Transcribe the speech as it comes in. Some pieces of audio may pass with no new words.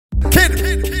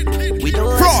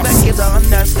you to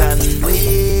understand we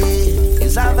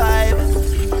is a vibe.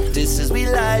 This is we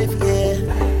life, yeah.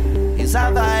 It's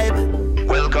a vibe.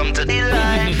 Welcome to the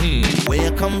life. Where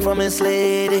you come from, Miss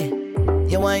Lady?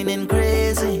 You're whining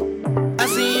crazy. I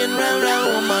see you in real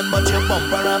woman, but your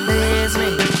bumper amaze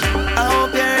me. I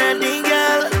hope you're ready,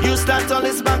 girl. You start all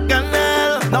this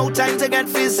bacchanal. No time to get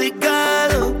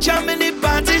physical. Jam in the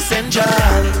party central.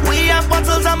 We have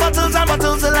bottles and bottles and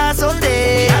bottles to last all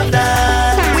day.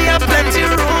 We have plenty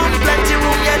room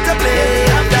yet to play.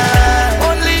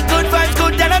 Only good vibes,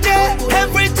 good energy.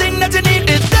 Everything that you need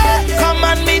is there. Come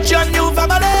and meet your new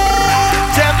family.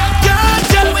 Them girls,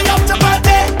 tell we up to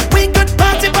party. We could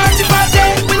party.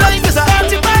 We life is a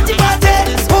party.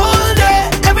 All day,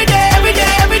 every day.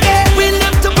 We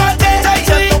live to party.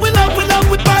 We love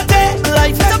with party.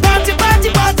 Life is a party.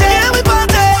 Yeah, we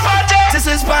party. This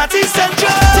is party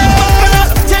central.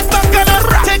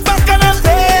 Take back on us,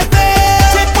 baby.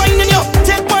 Take wine in you,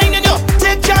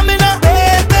 take jam in you,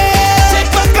 baby.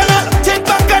 Take back on us,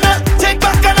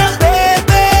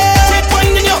 baby. Take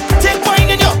wine in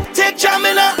you, take jam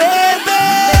in you,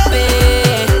 baby.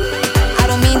 I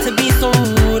don't mean to be so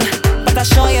rude, but I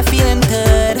sure you're feeling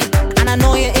good, and I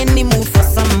know you're in the mood for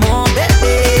some more,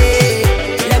 baby.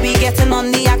 Let me get in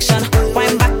on the action.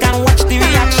 Wind back and watch the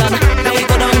reaction. Now we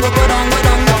go down.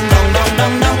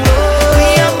 We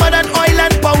have mud and oil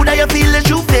and powder, you feel the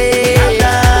juve.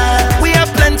 We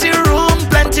have plenty room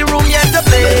yet to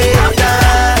play.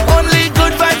 Only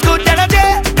good vibes, good energy.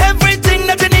 Everything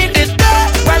that you need is there.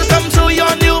 Welcome to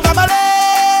your new family.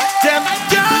 Them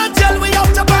girls tell we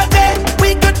out to party. We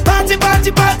could party.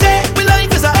 We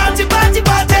life is a party.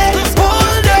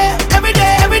 All day, every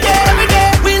day.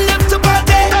 We live to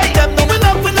party. Them know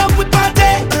we love with party.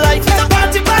 Life is a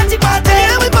party.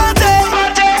 Yeah, we party.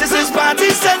 This is party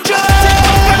central.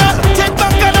 Take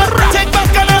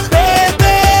back on us,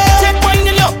 baby. Take wine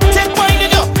in you, take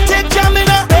jam in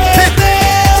you, baby.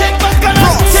 Take back on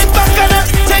us,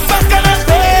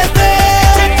 baby.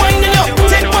 Take wine in you,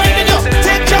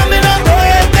 take jam in you,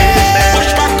 baby.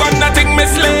 Push back on that thing,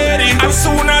 Miss Lady. As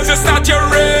soon as you start, you're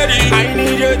ready. I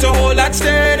need you to hold that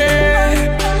steady.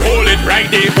 Hold it right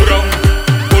there, put on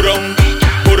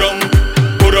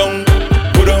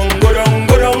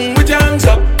with your hands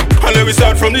up. And let me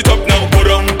start from the top now. Put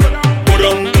on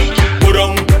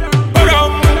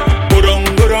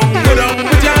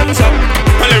with your hands up.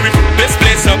 And let me put this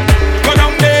place up. Go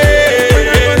down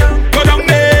there. Go down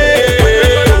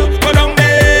there. Put on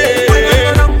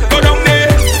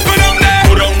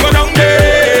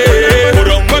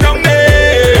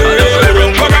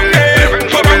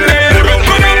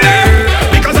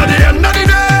Because at the end of the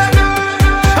day,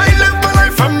 I live my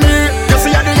life for me. You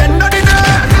see, at the end of the day,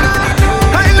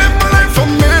 I live my life for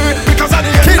me. Because at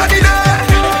the end of the day,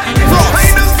 I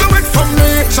just do it for me.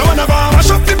 So whenever I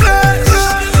mash up the place,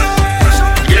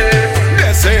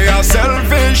 they say I'm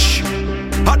selfish.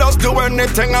 I just do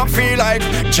anything I feel like.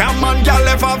 Jam and gal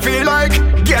if I feel like.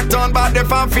 Get on bad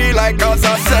if I feel like. Cause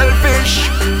I'm selfish.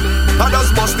 I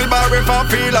just bust the bar if I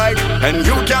feel like. And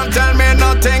you can't tell me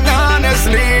nothing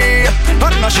honestly.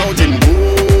 I'm not shouting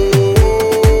boo.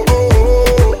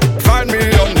 Find me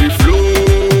on the floor.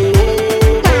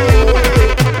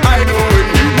 I do it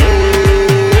the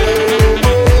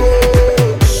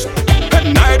most.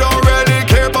 And I don't really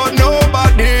care about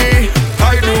nobody. I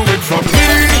do it for me.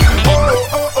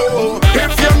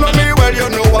 If you know me well, you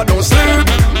know I don't sleep.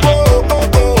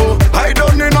 I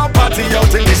don't need no party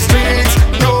out in the streets.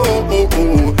 No,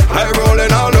 I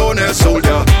rollin' alone as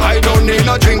soldier. I don't need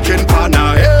no drinking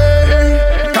partner.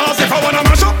 Hey. Cause if I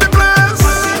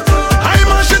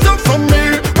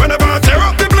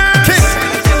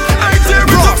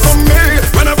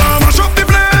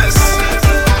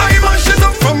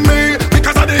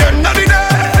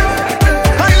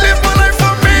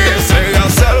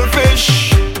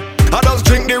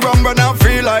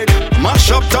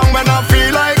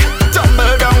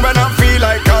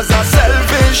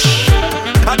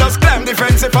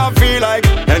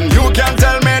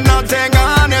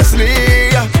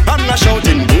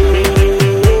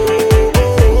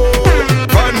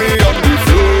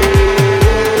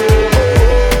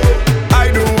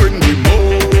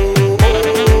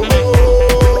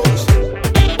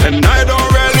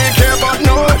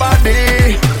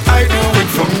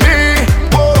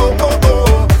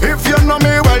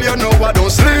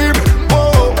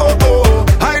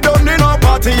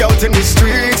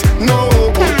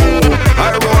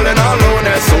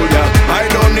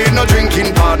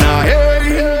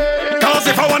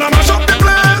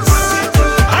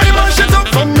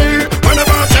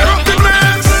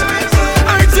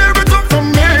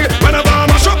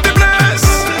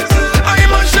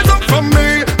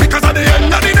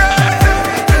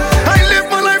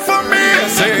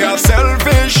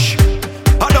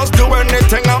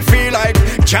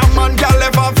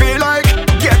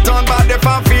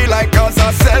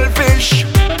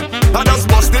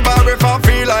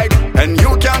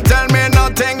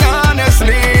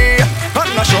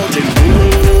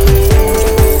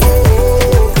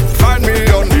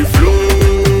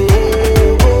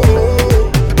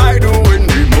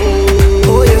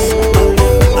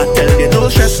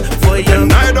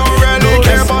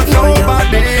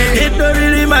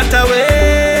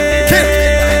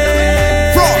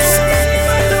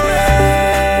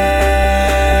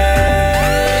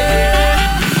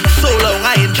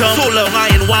So long I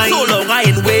ain't wine, so long I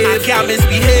ain't wave. I can't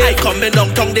misbehave. I coming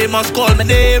downtown, they must call my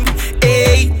name.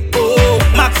 Hey, oh,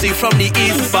 Maxi from the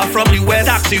east, but from the west,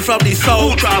 taxi from the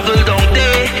south. Who travel down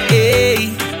there?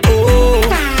 Hey, oh,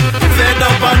 fed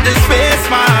up on this face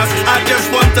mask. I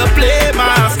just want to play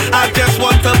mask. I just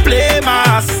want to play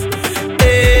mask.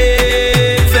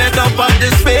 Hey, fed up on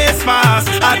this face mask.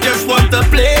 I just want to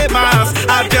play mask.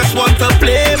 I just want to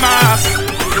play mask.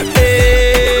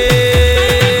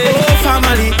 Hey, oh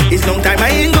family, it's long time I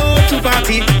ain't go to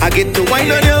party. I get to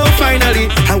wine on you finally,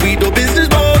 and we do business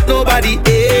but nobody.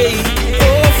 Hey,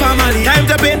 oh family, time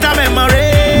to paint a memory.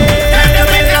 Time to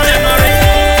paint a memory.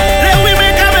 Let we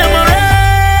make a memory.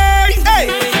 Hey,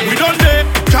 we done there.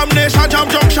 Jam Nation, Jam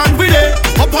Junction, we there.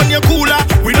 Up on your cooler,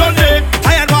 we done there.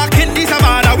 I had walk in the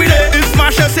savannah, we there. If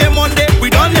Smasher say Monday, we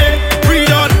done there. We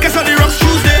done, guess on the rocks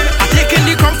Tuesday. I taking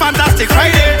the Crown Fantastic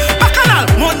Friday. Bacchanal,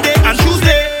 Monday and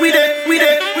Tuesday. We there, we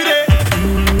there, we there.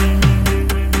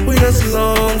 We just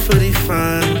long for the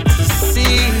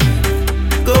fantasy.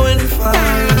 Going far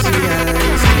as the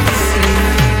eyes can see.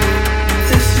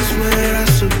 This is where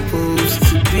I'm supposed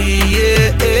to be,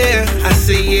 yeah, yeah. I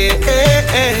say, yeah, yeah,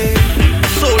 yeah.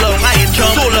 So long I ain't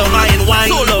drunk, so long I ain't wine,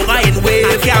 so long I ain't wave.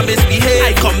 I can't misbehave.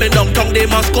 I coming downtown, they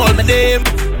must call my name.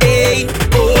 Hey,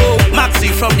 oh, Maxi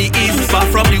from the east, but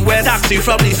from the west, taxi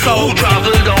from the south. Who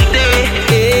travel down there?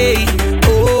 Hey,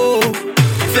 oh,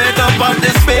 fed up on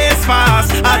this face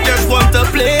mask. I just want to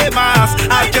play mask.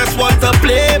 I just want to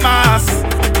play mask.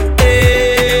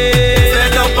 Hey,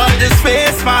 fed up on this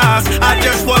face mask. I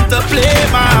just want to play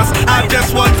mask. I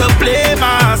just want to play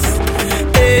mask.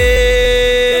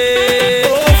 Hey,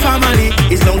 oh family,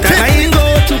 it's long time I ain't go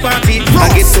to party. I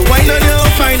get to wine on you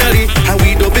finally, and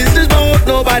we do business but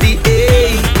nobody.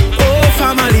 Hey, oh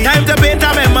family, time to paint a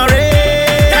memory.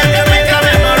 Time to paint a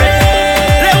memory.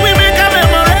 Let we make a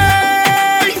memory.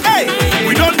 Hey,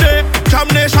 we done there. Jam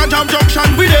Nation, Jam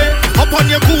Junction, we there. Up on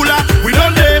your cooler,